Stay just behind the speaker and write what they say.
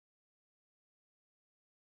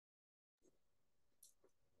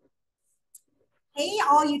Hey,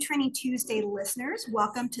 all you Training Tuesday listeners,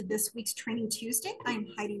 welcome to this week's Training Tuesday. I'm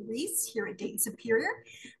Heidi Reese here at Dayton Superior.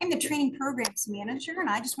 I'm the Training Programs Manager, and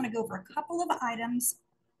I just want to go over a couple of items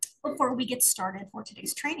before we get started for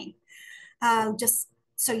today's training. Just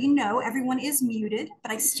so you know, everyone is muted,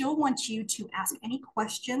 but I still want you to ask any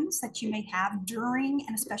questions that you may have during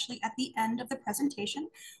and especially at the end of the presentation.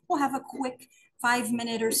 We'll have a quick 5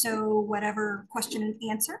 minute or so, whatever question and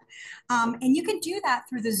answer. And you can do that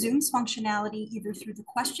through the Zoom's functionality, either through the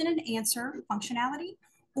question and answer functionality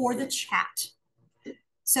or the chat.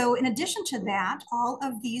 So in addition to that, all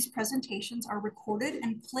of these presentations are recorded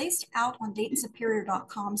and placed out on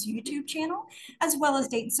DaytonSuperior.com's YouTube channel, as well as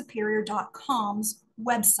DaytonSuperior.com's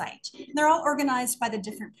website. They're all organized by the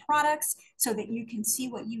different products so that you can see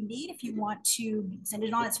what you need if you want to send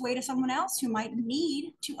it on its way to someone else who might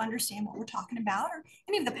need to understand what we're talking about, or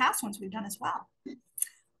any of the past ones we've done as well.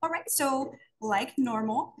 All right, so like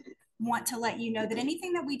normal, want to let you know that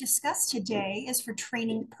anything that we discuss today is for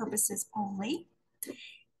training purposes only.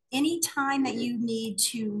 Anytime that you need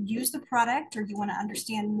to use the product or you want to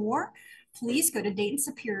understand more, please go to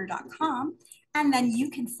DaytonSuperior.com, and then you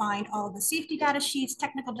can find all of the safety data sheets,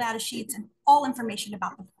 technical data sheets, and all information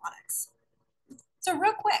about the products. So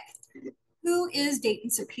real quick, who is Dayton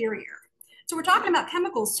Superior? So we're talking about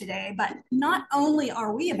chemicals today, but not only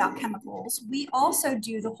are we about chemicals, we also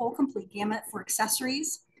do the whole complete gamut for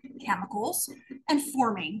accessories, chemicals, and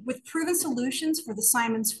forming with proven solutions for the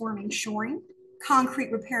Simons forming shoring,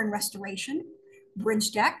 concrete repair and restoration,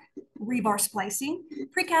 bridge deck, rebar splicing,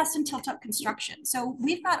 precast and tilt-up construction. So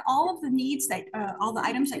we've got all of the needs that, all the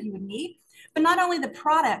items that you would need, but not only the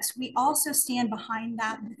products, we also stand behind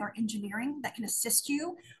that with our engineering that can assist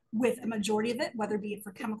you with a majority of it, whether it be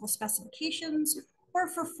for chemical specifications or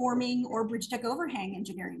for forming or bridge deck overhang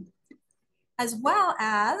engineering, as well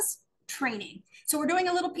as training. So we're doing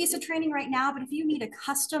a little piece of training right now, but if you need a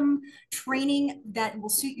custom training that will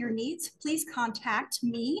suit your needs, please contact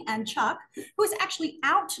me and Chuck, who is actually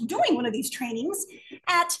out doing one of these trainings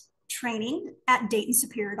at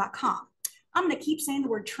training@DaytonSuperior.com. I'm going to keep saying the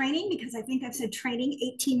word training because I think I've said training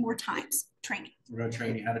 18 more times. Training. We're going to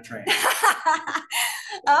train you how to train.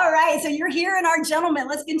 All right, so you're hearing our gentleman.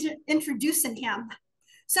 Let's get into introducing him.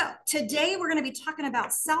 So today we're going to be talking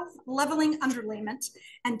about self-leveling underlayment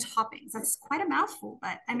and toppings. That's quite a mouthful,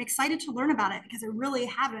 but I'm excited to learn about it because I really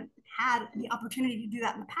haven't had the opportunity to do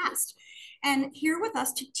that in the past. And here with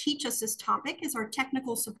us to teach us this topic is our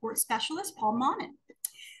technical support specialist, Paul Monin.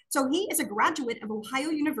 So he is a graduate of Ohio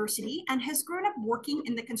University and has grown up working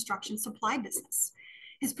in the construction supply business.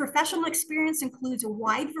 His professional experience includes a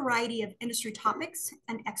wide variety of industry topics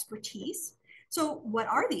and expertise. So what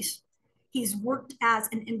are these? He's worked as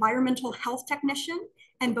an environmental health technician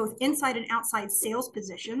and both inside and outside sales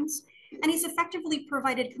positions, and he's effectively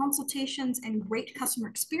provided consultations and great customer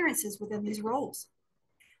experiences within these roles.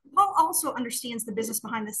 Paul also understands the business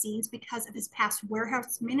behind the scenes because of his past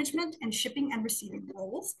warehouse management and shipping and receiving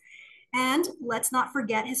roles. And let's not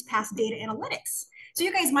forget his past data analytics. So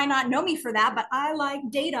you guys might not know me for that, but I like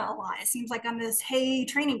data a lot. It seems like I'm this, hey,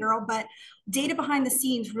 training girl, but data behind the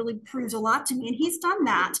scenes really proves a lot to me. And he's done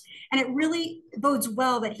that. And it really bodes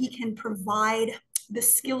well that he can provide the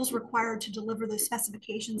skills required to deliver those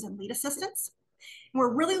specifications and lead assistance. And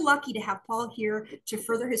we're really lucky to have Paul here to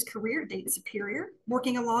further his career at Dayton Superior,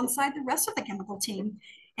 working alongside the rest of the chemical team.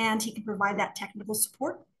 And he can provide that technical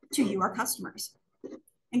support to you, our customers.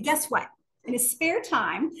 And guess what? In his spare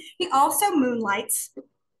time, he also moonlights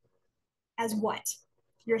as what?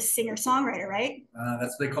 You're a singer-songwriter, right?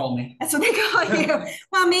 That's what they call me. That's what they call you.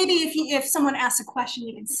 Well, maybe if someone asks a question,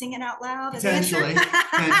 you can sing it out loud. Potentially.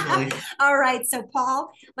 Potentially. All right. So,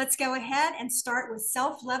 Paul, let's go ahead and start with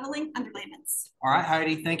self-leveling underlayments. All right,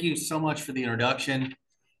 Heidi. Thank you so much for the introduction.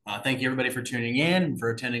 Thank you, everybody, for tuning in and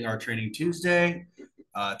for attending our Training Tuesday.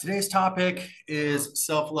 Today's topic is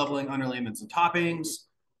self-leveling underlayments and toppings.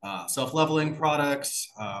 Self-leveling products.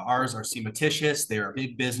 Ours are cementitious. They are a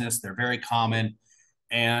big business. They're very common.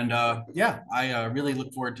 And I really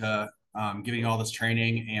look forward to giving you all this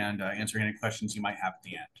training and answering any questions you might have at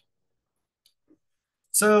the end.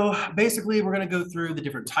 So basically, we're going to go through the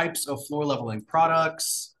different types of floor leveling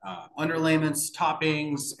products, underlayments,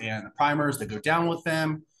 toppings, and the primers that go down with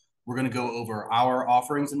them. We're going to go over our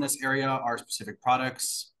offerings in this area, our specific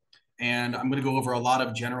products. And I'm going to go over a lot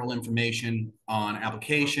of general information on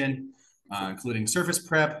application, including surface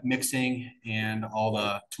prep, mixing, and all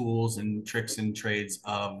the tools and tricks and trades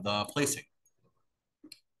of the placing.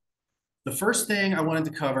 The first thing I wanted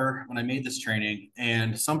to cover when I made this training,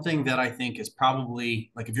 and something that I think is probably,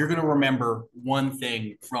 like if you're going to remember one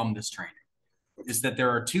thing from this training, is that there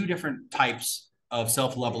are two different types of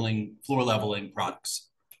self-leveling, floor leveling products.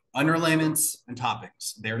 Underlayments and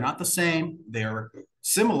toppings. They're not the same. They're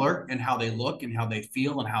similar in how they look and how they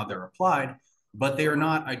feel and how they're applied, but they are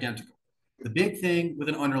not identical. The big thing with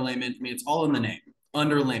an underlayment, I mean, it's all in the name.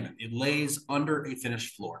 Underlayment. It lays under a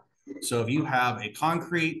finished floor. So if you have a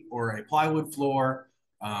concrete or a plywood floor,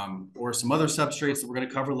 or some other substrates that we're going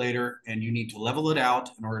to cover later, and you need to level it out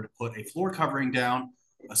in order to put a floor covering down,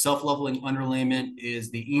 a self-leveling underlayment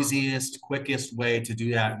is the easiest, quickest way to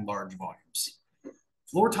do that in large volumes.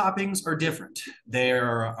 Floor toppings are different.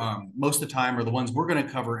 They're most of the time, or the ones we're going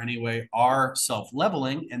to cover anyway, are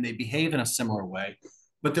self-leveling, and they behave in a similar way,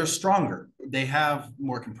 but they're stronger. They have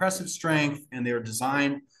more compressive strength, and they're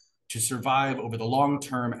designed to survive over the long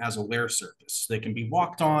term as a wear surface. They can be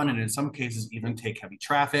walked on, and in some cases even take heavy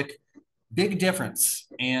traffic. Big difference.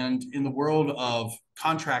 And in the world of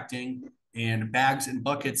contracting and bags and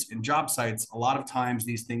buckets and job sites, a lot of times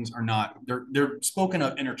these things are not, they're spoken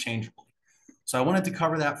of interchangeably. So I wanted to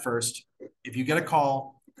cover that first. If you get a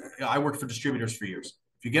call, I worked for distributors for years.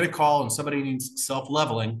 If you get a call and somebody needs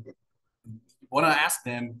self-leveling, I want to ask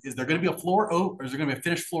them, is there going to be a floor or is there going to be a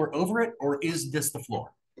finished floor over it, or is this the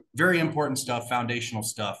floor? Very important stuff, foundational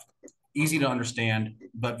stuff, easy to understand,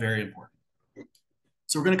 but very important.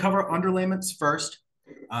 So we're going to cover underlayments first.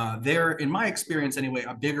 They're, in my experience anyway,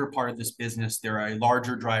 a bigger part of this business. They're a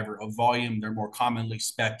larger driver of volume. They're more commonly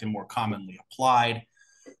spec'd and more commonly applied.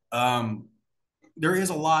 There is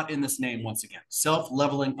a lot in this name, once again.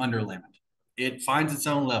 Self-leveling underlayment. It finds its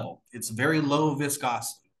own level. It's very low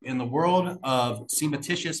viscosity. In the world of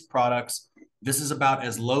cementitious products, this is about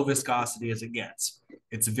as low viscosity as it gets.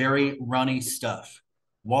 It's very runny stuff.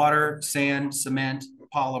 Water, sand, cement,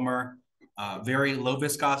 polymer, very low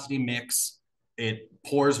viscosity mix. It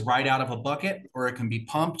pours right out of a bucket, or it can be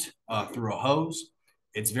pumped through a hose.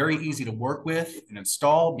 It's very easy to work with and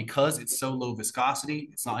install because it's so low viscosity.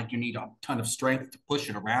 It's not like you need a ton of strength to push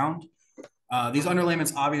it around. These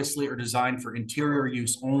underlayments obviously are designed for interior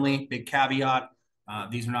use only. Big caveat,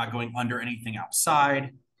 these are not going under anything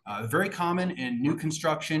outside. Very common in new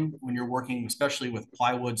construction when you're working, especially with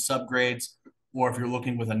plywood subgrades, or if you're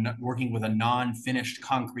working with a non-finished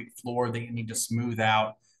concrete floor that you need to smooth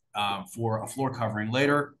out for a floor covering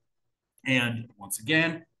later. And once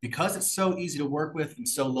again, because it's so easy to work with and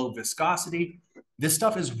so low viscosity, this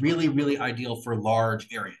stuff is really, really ideal for large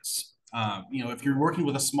areas. If you're working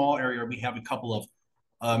with a small area, we have a couple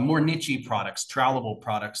of more niche products, trowelable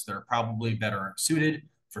products that are probably better suited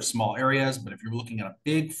for small areas. But if you're looking at a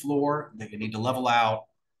big floor that you need to level out,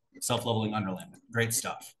 self-leveling underlayment, great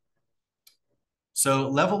stuff. So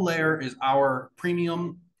level layer is our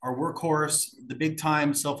premium, our workhorse, the big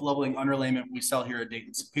time self-leveling underlayment we sell here at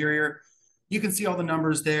Dayton Superior. You can see all the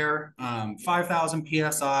numbers there, 5,000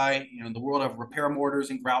 PSI. In the world of repair mortars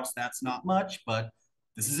and grouts, that's not much, but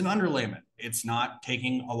this is an underlayment. It's not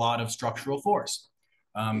taking a lot of structural force.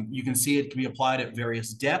 You can see it can be applied at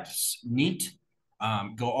various depths, neat,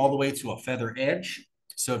 go all the way to a feather edge.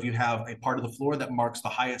 So if you have a part of the floor that marks the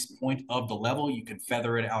highest point of the level, you can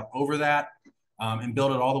feather it out over that and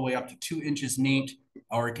build it all the way up to 2 inches neat,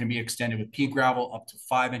 or it can be extended with pea gravel up to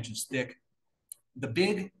 5 inches thick. The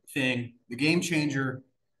big thing, the game changer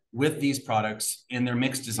with these products in their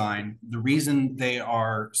mix design, the reason they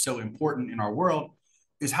are so important in our world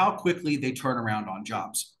is how quickly they turn around on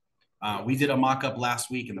jobs. We did a mock-up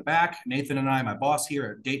last week in the back. Nathan and I, my boss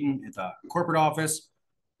here at Dayton at the corporate office,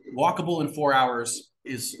 walkable in 4 hours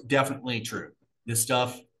is definitely true. This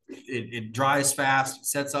stuff, it dries fast,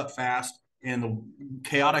 sets up fast. In the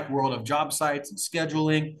chaotic world of job sites and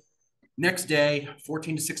scheduling, next day,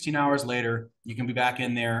 14 to 16 hours later, you can be back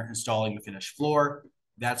in there installing the finished floor.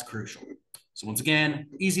 That's crucial. So once again,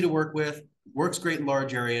 easy to work with, works great in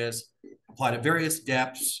large areas, applied at various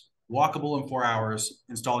depths, walkable in 4 hours,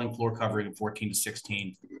 installing floor covering in 14 to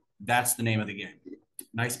 16. That's the name of the game.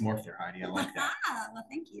 Nice morph there, Heidi. I like that. Well,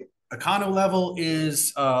 thank you. Econo level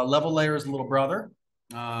is level layer's little brother.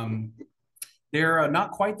 They're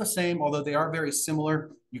not quite the same, although they are very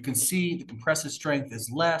similar. You can see the compressive strength is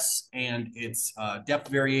less, and its depth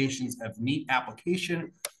variations of neat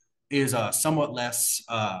application is somewhat less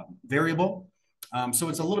variable. So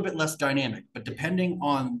it's a little bit less dynamic, but depending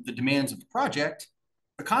on the demands of the project,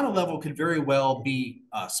 econo level could very well be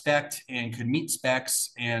spec'd and could meet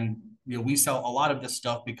specs. And we sell a lot of this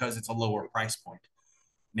stuff because it's a lower price point.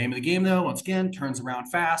 Name of the game, though, once again, turns around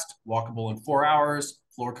fast, walkable in 4 hours.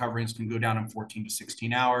 Floor coverings can go down in 14 to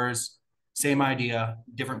 16 hours. Same idea,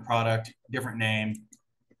 different product, different name,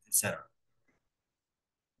 etc.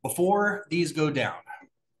 Before these go down,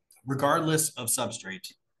 regardless of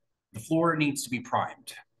substrate, the floor needs to be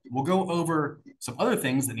primed. We'll go over some other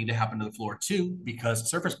things that need to happen to the floor too, because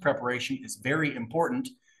surface preparation is very important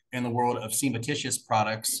in the world of cementitious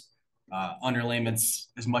products, underlayments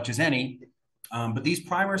as much as any. But these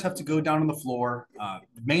primers have to go down on the floor.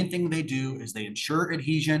 The main thing they do is they ensure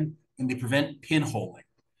adhesion and they prevent pinholing.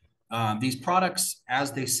 These products,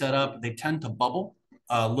 as they set up, they tend to bubble.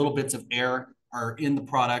 Little bits of air are in the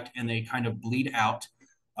product and they kind of bleed out.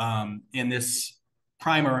 And this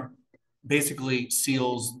primer basically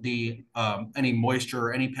seals the any moisture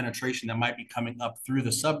or any penetration that might be coming up through the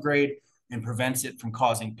subgrade and prevents it from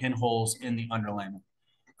causing pinholes in the underlayment.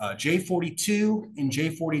 J42 and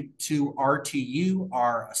J42 RTU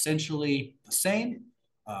are essentially the same.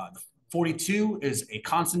 The 42 is a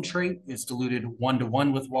concentrate. It's diluted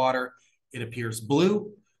 1-to-1 with water. It appears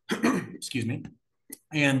blue. Excuse me.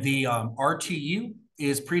 And the RTU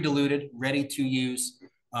is pre-diluted, ready to use.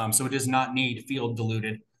 So it does not need field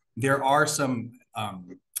diluted. There are some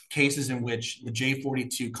cases in which the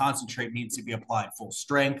J42 concentrate needs to be applied full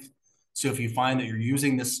strength. So if you find that you're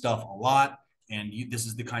using this stuff a lot and this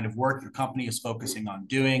is the kind of work your company is focusing on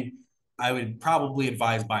doing, I would probably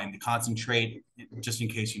advise buying the concentrate just in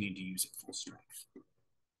case you need to use it full strength.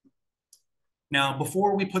 Now,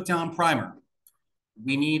 before we put down primer,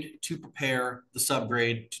 we need to prepare the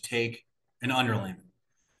subgrade to take an underlayment.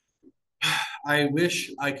 I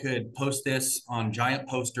wish I could post this on giant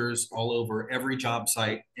posters all over every job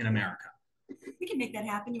site in America. We can make that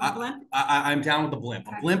happen. You want a blimp? I'm down with the blimp.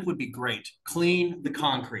 Okay. A blimp would be great. Clean the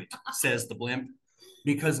concrete, says the blimp,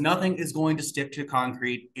 because nothing is going to stick to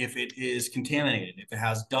concrete if it is contaminated, if it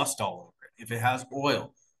has dust all over it, if it has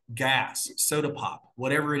oil, gas, soda pop,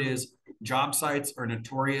 whatever it is. Job sites are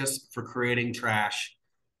notorious for creating trash.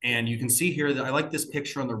 And you can see here that I like this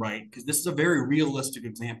picture on the right because this is a very realistic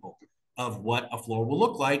example of what a floor will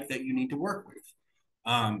look like that you need to work with.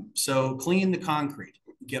 So clean the concrete,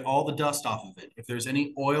 get all the dust off of it. If there's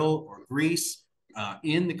any oil or grease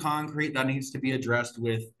in the concrete, that needs to be addressed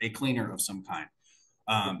with a cleaner of some kind.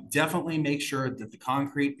 Definitely make sure that the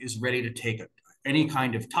concrete is ready to take any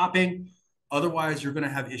kind of topping. Otherwise, you're going to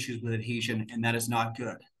have issues with adhesion, and that is not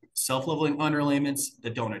good. Self-leveling underlayments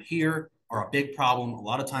that don't adhere are a big problem. A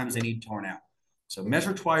lot of times they need torn out. So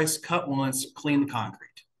measure twice, cut once, clean the concrete.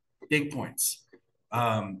 Big points.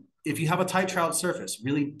 If you have a tight trout surface,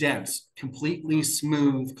 really dense, completely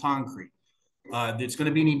smooth concrete, it's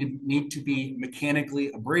going to need to be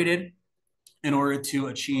mechanically abraded in order to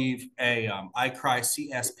achieve a iCry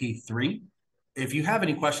CSP3. If you have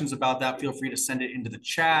any questions about that, feel free to send it into the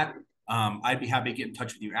chat. I'd be happy to get in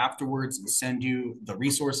touch with you afterwards and send you the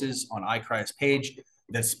resources on iCry's page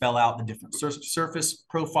that spell out the different surface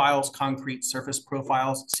profiles, concrete surface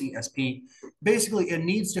profiles, CSP. Basically, it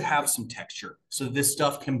needs to have some texture so this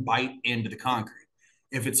stuff can bite into the concrete.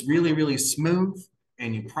 If it's really, really smooth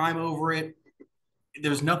and you prime over it,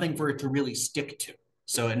 there's nothing for it to really stick to.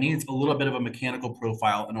 So it needs a little bit of a mechanical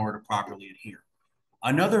profile in order to properly adhere.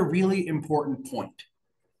 Another really important point,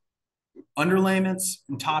 underlayments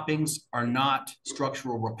and toppings are not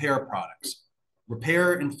structural repair products.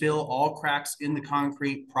 Repair and fill all cracks in the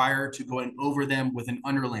concrete prior to going over them with an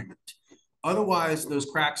underlayment. Otherwise, those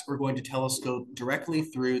cracks are going to telescope directly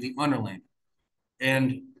through the underlayment.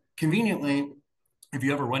 And conveniently, if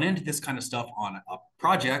you ever run into this kind of stuff on a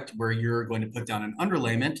project where you're going to put down an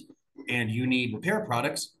underlayment and you need repair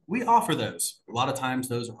products, we offer those. A lot of times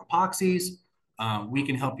those are epoxies. We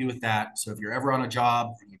can help you with that. So if you're ever on a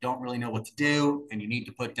job and you don't really know what to do and you need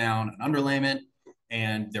to put down an underlayment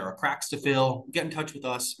and there are cracks to fill, get in touch with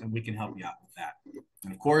us and we can help you out with that.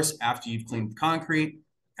 And of course, after you've cleaned the concrete,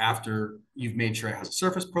 after you've made sure it has a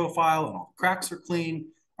surface profile and all the cracks are clean,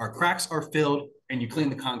 our cracks are filled, and you clean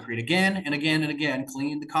the concrete again and again and again,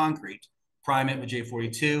 clean the concrete, prime it with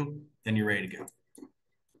J42, then you're ready to go.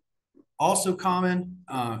 Also common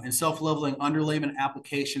in self-leveling underlayment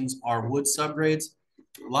applications are wood subgrades.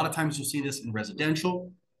 A lot of times you'll see this in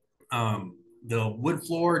residential. The wood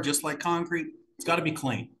floor, just like concrete, it's got to be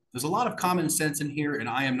clean. There's a lot of common sense in here, and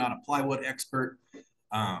I am not a plywood expert,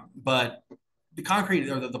 but the concrete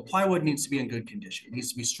or the plywood needs to be in good condition. It needs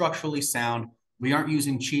to be structurally sound. We aren't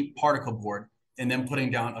using cheap particle board and then putting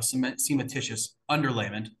down a cementitious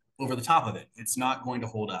underlayment over the top of it. It's not going to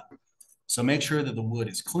hold up. So make sure that the wood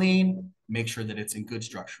is clean, make sure that it's in good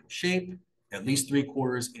structural shape, at least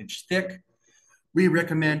 3/4 inch thick. We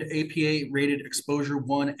recommend APA rated exposure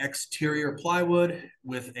 1 exterior plywood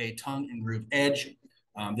with a tongue and groove edge.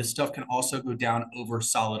 This stuff can also go down over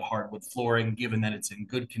solid hardwood flooring, given that it's in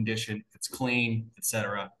good condition, it's clean,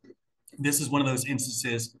 etc. This is one of those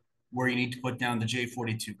instances where you need to put down the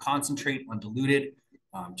J42 concentrate undiluted.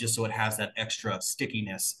 just so it has that extra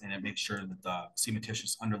stickiness and it makes sure that the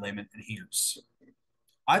cementitious underlayment adheres.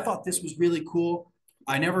 I thought this was really cool.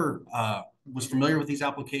 I never was familiar with these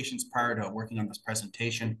applications prior to working on this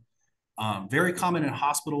presentation. Very common in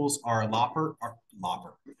hospitals are copper,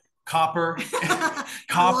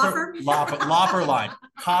 lopper lined,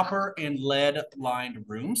 copper and lead lined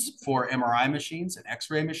rooms for MRI machines and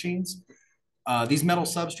X-ray machines. These metal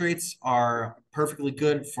substrates are perfectly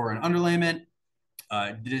good for an underlayment.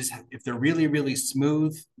 If they're really, really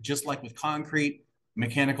smooth, just like with concrete,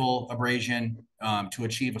 mechanical abrasion to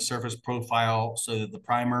achieve a surface profile so that the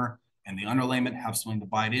primer and the underlayment have something to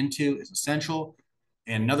bite into is essential.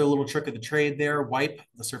 And another little trick of the trade there, wipe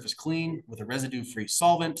the surface clean with a residue-free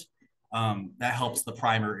solvent. That helps the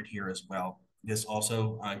primer adhere as well. This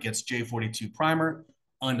also gets J42 primer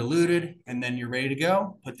undiluted, and then you're ready to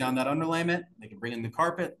go. Put down that underlayment. They can bring in the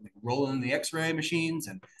carpet, they can roll in the X-ray machines,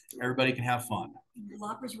 and everybody can have fun. Your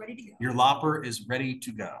lopper's ready to go. Your lopper is ready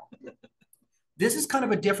to go. This is kind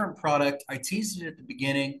of a different product. I teased it at the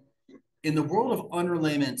beginning. In the world of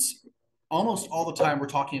underlayments, almost all the time we're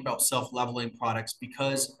talking about self-leveling products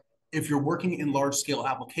because if you're working in large-scale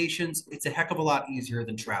applications, it's a heck of a lot easier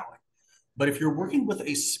than troweling. But if you're working with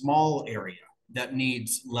a small area that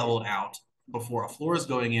needs leveled out before a floor is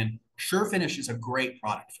going in, SureFinish is a great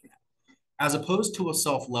product for that. As opposed to a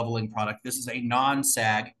self-leveling product, this is a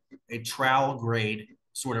non-sag, a trowel grade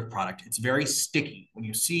sort of product. It's very sticky. When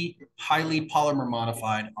you see highly polymer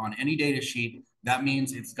modified on any data sheet, that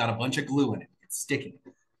means it's got a bunch of glue in it. It's sticky.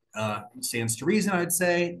 Stands to reason, I'd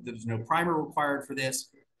say. There's no primer required for this.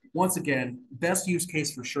 Once again, best use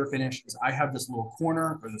case for SureFinish is I have this little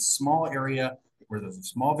corner or this small area where there's a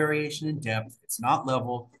small variation in depth. It's not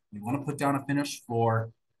level. You want to put down a finished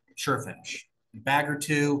floor, SureFinish. A bag or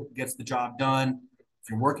two gets the job done. If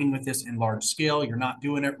you're working with this in large scale, you're not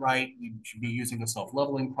doing it right. You should be using a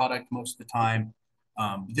self-leveling product most of the time.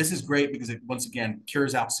 This is great because it, once again,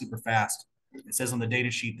 cures out super fast. It says on the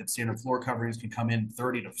data sheet that standard floor coverings can come in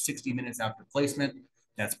 30 to 60 minutes after placement.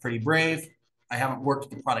 That's pretty brave. I haven't worked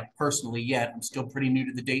with the product personally yet. I'm still pretty new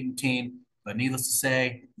to the Dayton team, but needless to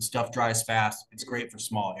say, the stuff dries fast. It's great for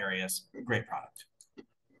small areas. Great product.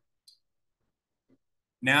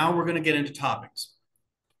 Now we're going to get into toppings.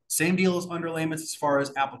 Same deal as underlayments as far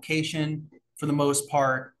as application for the most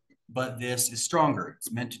part, but this is stronger.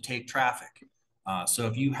 It's meant to take traffic. So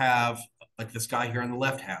if you have, like this guy here on the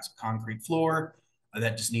left has, a concrete floor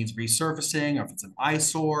that just needs resurfacing, or if it's an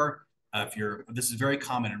eyesore, this is very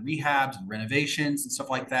common in rehabs and renovations and stuff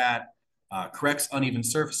like that, corrects uneven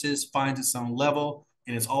surfaces, finds its own level,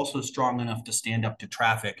 and is also strong enough to stand up to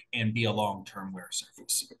traffic and be a long-term wear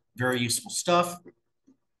surface. Very useful stuff.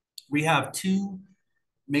 We have two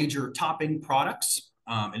major topping products,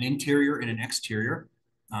 an interior and an exterior.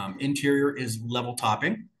 Interior is level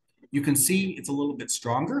topping. You can see it's a little bit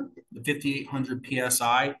stronger. The 5,800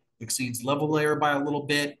 PSI exceeds level layer by a little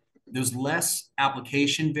bit. There's less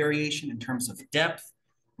application variation in terms of depth.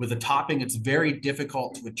 With a topping, it's very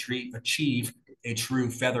difficult to achieve a true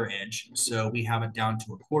feather edge. So we have it down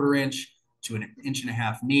to a 1/4 inch to an 1.5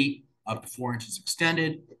 inch neat, up to 4 inches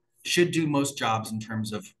extended. Should do most jobs in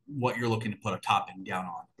terms of what you're looking to put a topping down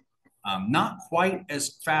on. Not quite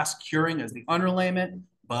as fast curing as the underlayment,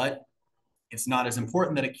 but it's not as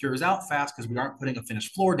important that it cures out fast because we aren't putting a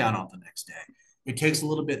finished floor down on the next day. It takes a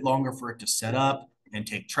little bit longer for it to set up and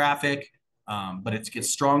take traffic, but it gets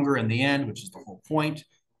stronger in the end, which is the whole point.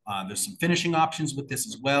 There's some finishing options with this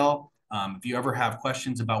as well. If you ever have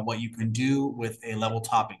questions about what you can do with a level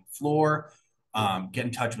topping floor, get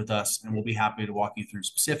in touch with us and we'll be happy to walk you through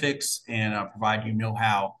specifics and provide you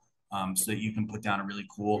know-how so that you can put down a really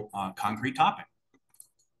cool concrete topping.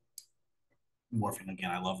 Morphing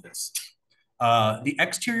again, I love this. The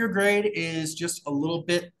exterior grade is just a little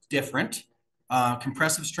bit different.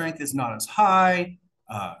 Compressive strength is not as high.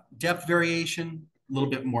 Depth variation, a little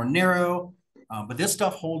bit more narrow. But this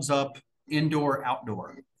stuff holds up indoor,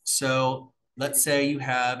 outdoor. So let's say you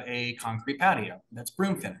have a concrete patio that's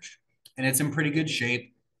broom finished and it's in pretty good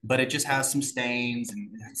shape, but it just has some stains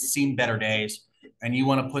and it's seen better days. And you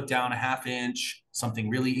want to put down a 1/2 inch, something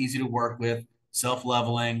really easy to work with,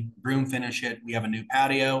 self-leveling, broom finish it. We have a new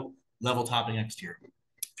patio, level topping exterior.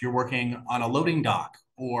 If you're working on a loading dock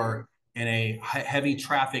or in a heavy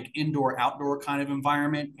traffic indoor, outdoor kind of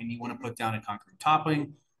environment, and you want to put down a concrete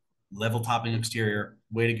topping, level topping exterior,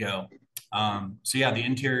 way to go. So yeah, the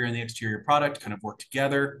interior and the exterior product kind of work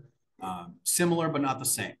together, similar but not the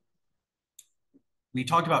same. We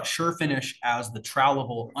talked about SureFinish as the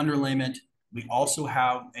trowelable underlayment. We also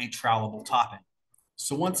have a trowelable topping.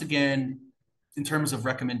 So once again, in terms of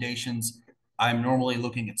recommendations, I'm normally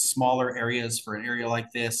looking at smaller areas for an area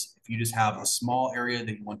like this. If you just have a small area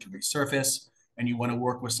that you want to resurface and you want to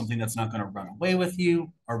work with something that's not going to run away with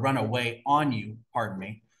you or run away on you, pardon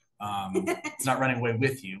me. It's not running away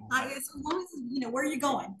with you. As long as you know where you're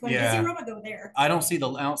going. Going Yeah. to zero, go there. I don't see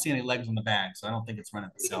any legs on the bag, so I don't think it's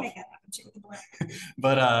running itself. We can make that happen.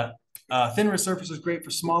 But thin resurface is great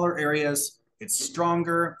for smaller areas. It's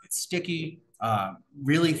stronger, it's sticky,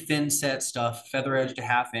 really thin set stuff, feather edge to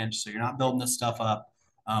half inch. So you're not building this stuff up,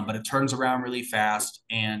 but it turns around really fast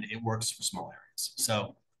and it works for small areas.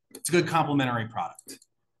 So it's a good complementary product.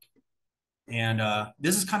 And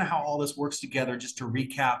this is kind of how all this works together. Just to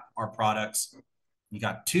recap our products, you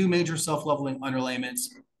got two major self-leveling underlayments,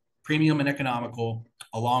 premium and economical,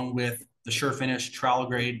 along with the Sure Finish trowel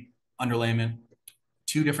grade underlayment,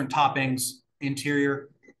 two different toppings, interior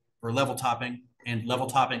or level topping and level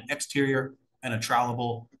topping exterior, and a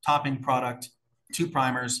trowelable topping product, two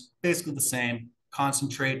primers, basically the same,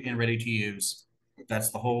 concentrate and ready to use.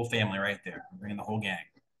 That's the whole family right there. I'm bringing the whole gang.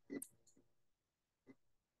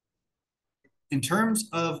 In terms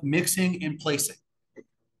of mixing and placing,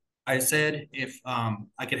 I said if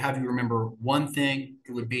I could have you remember one thing,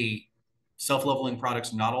 it would be self-leveling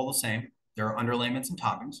products, not all the same. There are underlayments and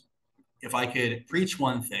toppings. If I could preach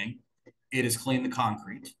one thing, it is clean the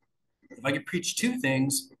concrete. If I could preach two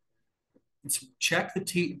things, it's check the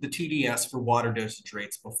TDS for water dosage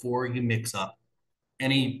rates before you mix up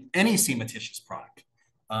any cementitious product.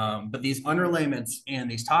 But these underlayments and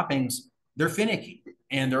these toppings, they're finicky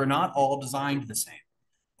and they're not all designed the same.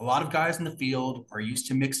 A lot of guys in the field are used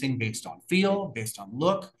to mixing based on feel, based on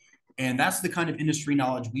look, and that's the kind of industry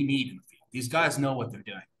knowledge we need in the field. These guys know what they're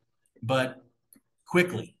doing. But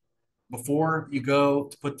quickly, before you go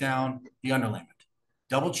to put down the underlayment,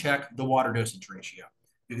 double check the water dosage ratio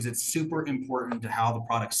because it's super important to how the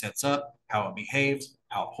product sets up, how it behaves,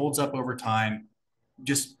 how it holds up over time.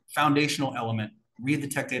 Just foundational element, read the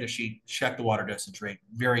tech data sheet, check the water dosage rate,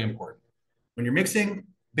 very important. When you're mixing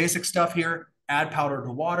basic stuff here, add powder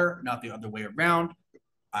to water, not the other way around.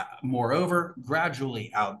 Moreover,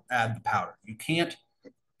 gradually add the powder. You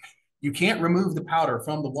can't remove the powder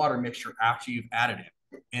from the water mixture after you've added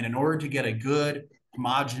it. And in order to get a good,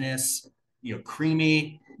 homogeneous,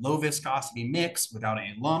 creamy, low viscosity mix without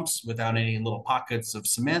any lumps, without any little pockets of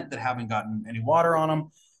cement that haven't gotten any water on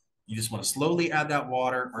them, you just want to slowly add that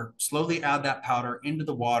water or slowly add that powder into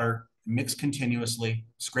the water, mix continuously,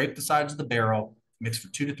 scrape the sides of the barrel, mix for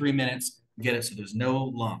 2 to 3 minutes, get it so there's no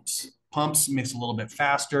lumps. Pumps mix a little bit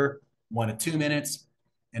faster, 1 to 2 minutes.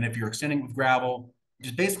 And if you're extending with gravel,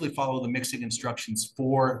 just basically follow the mixing instructions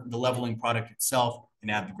for the leveling product itself and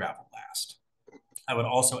add the gravel last. I would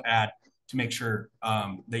also add to make sure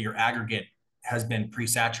that your aggregate has been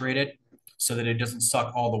pre-saturated so that it doesn't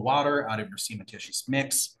suck all the water out of your cementitious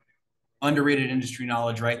mix. Underrated industry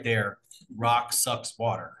knowledge right there. Rock sucks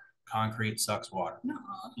water. Concrete sucks water. No.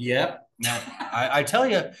 Yep. Now, I tell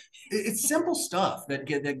you, it's simple stuff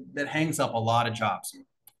that hangs up a lot of jobs.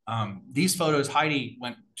 These photos, Heidi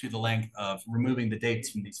went to the length of removing the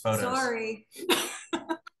dates from these photos. Sorry.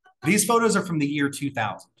 These photos are from the year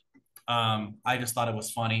 2000. I just thought it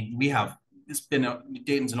was funny.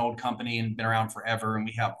 Dayton's an old company and been around forever, and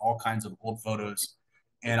we have all kinds of old photos.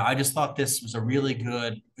 And I just thought this was a really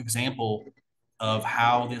good example of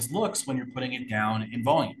how this looks when you're putting it down in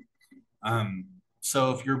volume.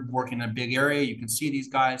 So if you're working in a big area, you can see these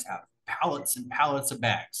guys have pallets and pallets of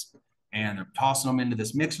bags, and they're tossing them into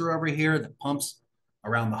this mixer over here that pumps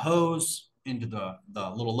around the hose into the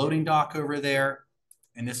little loading dock over there.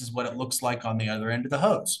 And this is what it looks like on the other end of the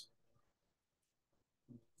hose.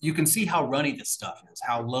 You can see how runny this stuff is,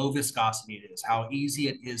 how low viscosity it is, how easy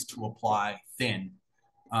it is to apply thin.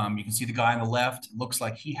 You can see the guy on the left looks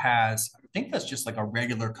like he has, I think that's just like a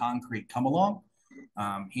regular concrete come along.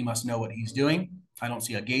 He must know what he's doing. I don't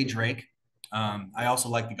see a gauge rake. I also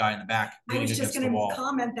like the guy in the back leaning against the wall. I was just going to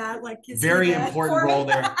comment that, like, very important role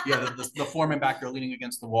there. Yeah, the foreman back there leaning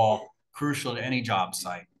against the wall, crucial to any job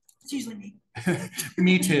site. It's usually me.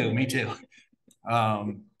 Me too.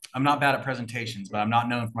 I'm not bad at presentations, but I'm not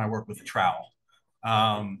known for my work with a trowel.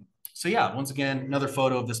 So yeah, once again, another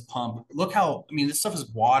photo of this pump. Look how, this stuff is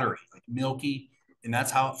watery, like milky, and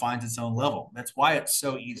that's how it finds its own level. That's why it's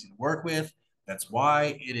so easy to work with. That's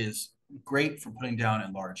why it is great for putting down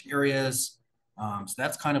in large areas. So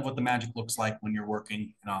that's kind of what the magic looks like when you're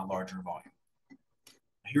working in a larger volume.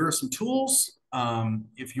 Here are some tools.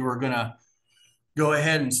 If you're gonna go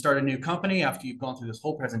ahead and start a new company after you've gone through this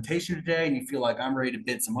whole presentation today and you feel like I'm ready to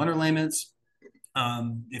bid some underlayments,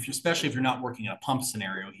 especially if you're not working in a pump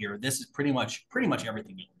scenario here, this is pretty much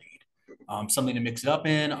everything you'll need. Something to mix it up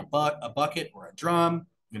in, a bucket or a drum,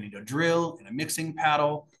 You're gonna need a drill and a mixing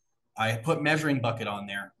paddle. I put measuring bucket on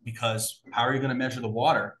there because how are you going to measure the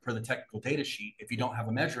water per the technical data sheet if you don't have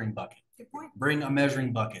a measuring bucket? Good point. Bring a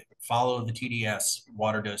measuring bucket. Follow the TDS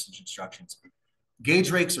water dosage instructions. Gauge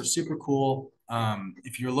rakes are super cool.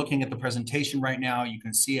 If you're looking at the presentation right now, you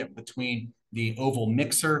can see it between the oval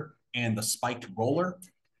mixer and the spiked roller.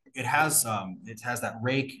 It has that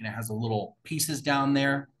rake and it has the little pieces down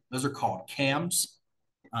there. Those are called cams.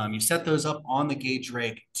 You set those up on the gauge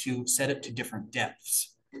rake to set it to different depths.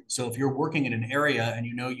 So if you're working in an area and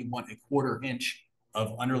you know you want a 1/4 inch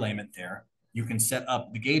of underlayment there, you can set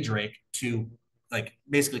up the gauge rake to like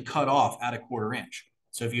basically cut off at a 1/4 inch.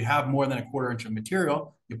 So if you have more than a 1/4 inch of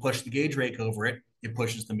material, you push the gauge rake over it, it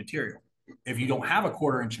pushes the material. If you don't have a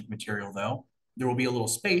 1/4 inch of material though, there will be a little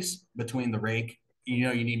space between the rake. You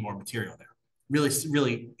know you need more material there. Really,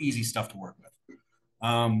 really easy stuff to work with.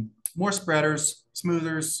 More spreaders,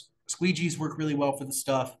 smoothers, squeegees work really well for the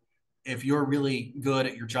stuff. If you're really good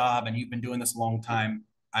at your job and you've been doing this a long time,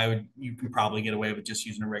 you can probably get away with just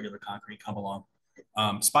using a regular concrete come along.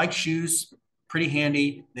 Spike shoes, pretty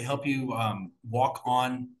handy. They help you walk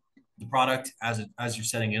on the product as you're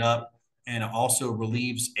setting it up, and it also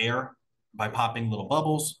relieves air by popping little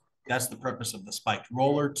bubbles. That's the purpose of the spiked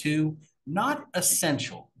roller too. Not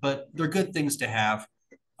essential, but they're good things to have.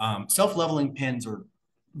 Self-leveling pins are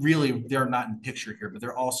really, they're not in picture here, but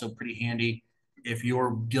they're also pretty handy if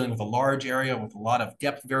you're dealing with a large area with a lot of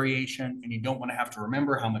depth variation and you don't want to have to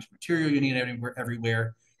remember how much material you need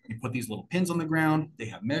everywhere. You put these little pins on the ground. They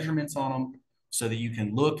have measurements on them so that you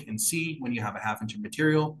can look and see when you have a 1/2 inch of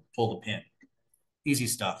material, pull the pin. Easy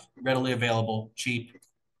stuff, readily available, cheap,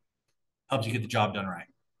 helps you get the job done right.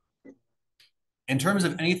 In terms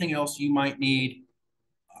of anything else you might need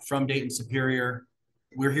from Dayton Superior,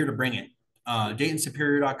 we're here to bring it.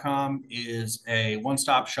 DaytonSuperior.com is a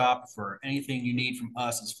one-stop shop for anything you need from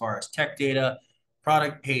us as far as tech data,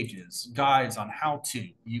 product pages, guides on how to.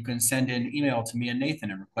 You can send an email to me and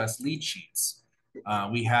Nathan and request lead sheets.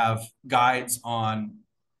 We have guides on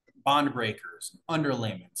bond breakers,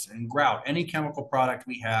 underlayments, and grout. Any chemical product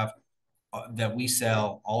we have that we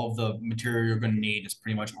sell, all of the material you're going to need is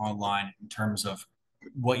pretty much online in terms of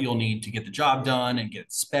what you'll need to get the job done and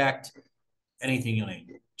get spec'd, anything you'll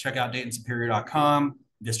need. Check out DaytonSuperior.com.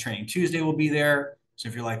 This Training Tuesday will be there. So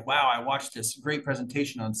if you're like, wow, I watched this great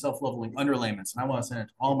presentation on self-leveling underlayments and I want to send it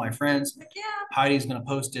to all my friends, Yeah. Heidi's going to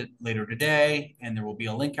post it later today, and there will be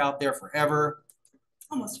a link out there forever.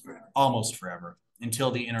 Almost forever. Almost forever, until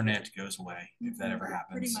the internet goes away, if that ever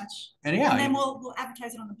happens. Pretty much. And yeah, and then we'll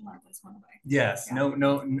advertise it on the blog. That's one way. Yes. Yeah.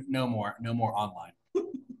 No more online.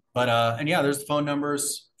 But and yeah, there's the phone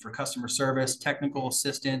numbers for customer service, technical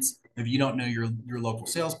assistance. If you don't know your local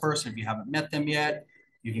salesperson, if you haven't met them yet,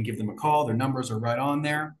 you can give them a call. Their numbers are right on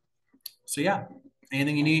there. So yeah,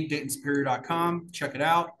 anything you need, DaytonSuperior.com. Check it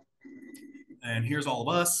out. And here's all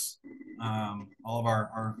of us, all of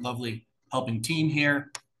our lovely helping team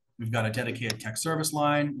here. We've got a dedicated tech service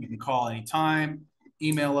line. You can call anytime,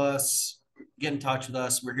 email us, get in touch with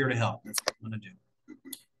us. We're here to help. That's what we're going to do.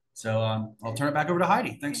 So I'll turn it back over to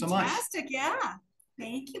Heidi. Thanks so much. Fantastic. Yeah.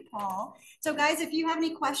 Thank you, Paul. So guys, if you have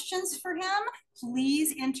any questions for him,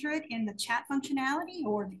 please enter it in the chat functionality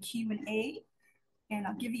or the Q&A. And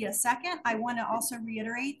I'll give you a second. I want to also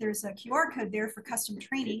reiterate, there's a QR code there for custom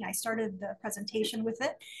training. I started the presentation with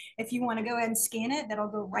it. If you want to go ahead and scan it, that'll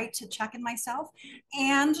go right to Chuck and myself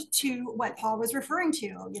and to what Paul was referring to.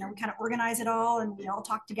 You know, we kind of organize it all and we all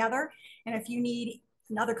talk together. And if you need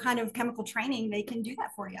another kind of chemical training, they can do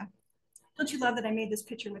that for you. Don't you love that I made this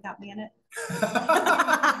picture without me in it?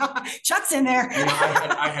 Chuck's in there. You know,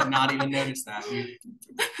 I had not even noticed that. You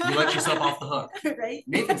let yourself off the hook. Right?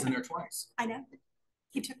 Nathan's in there twice. I know.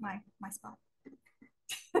 He took my spot.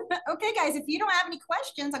 Okay, guys, if you don't have any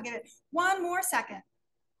questions, I'll give it one more second.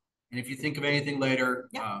 And if you think of anything later,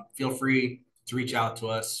 feel free to reach out to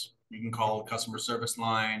us. You can call the customer service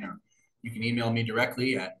line, or you can email me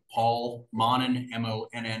directly at paulmonnin,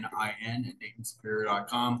 MONNIN, at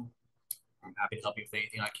DaytonSuperior.com. I'm happy to help you with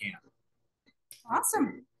anything I can.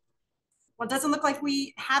 Awesome. Well, it doesn't look like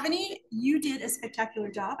we have any. You did a spectacular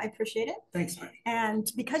job. I appreciate it. Thanks, Heidi.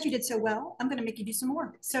 And because you did so well, I'm going to make you do some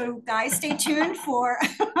more. So guys, stay tuned for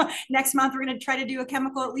next month. We're going to try to do a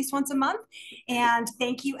chemical at least once a month. And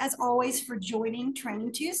thank you as always for joining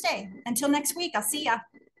Training Tuesday. Until next week, I'll see ya.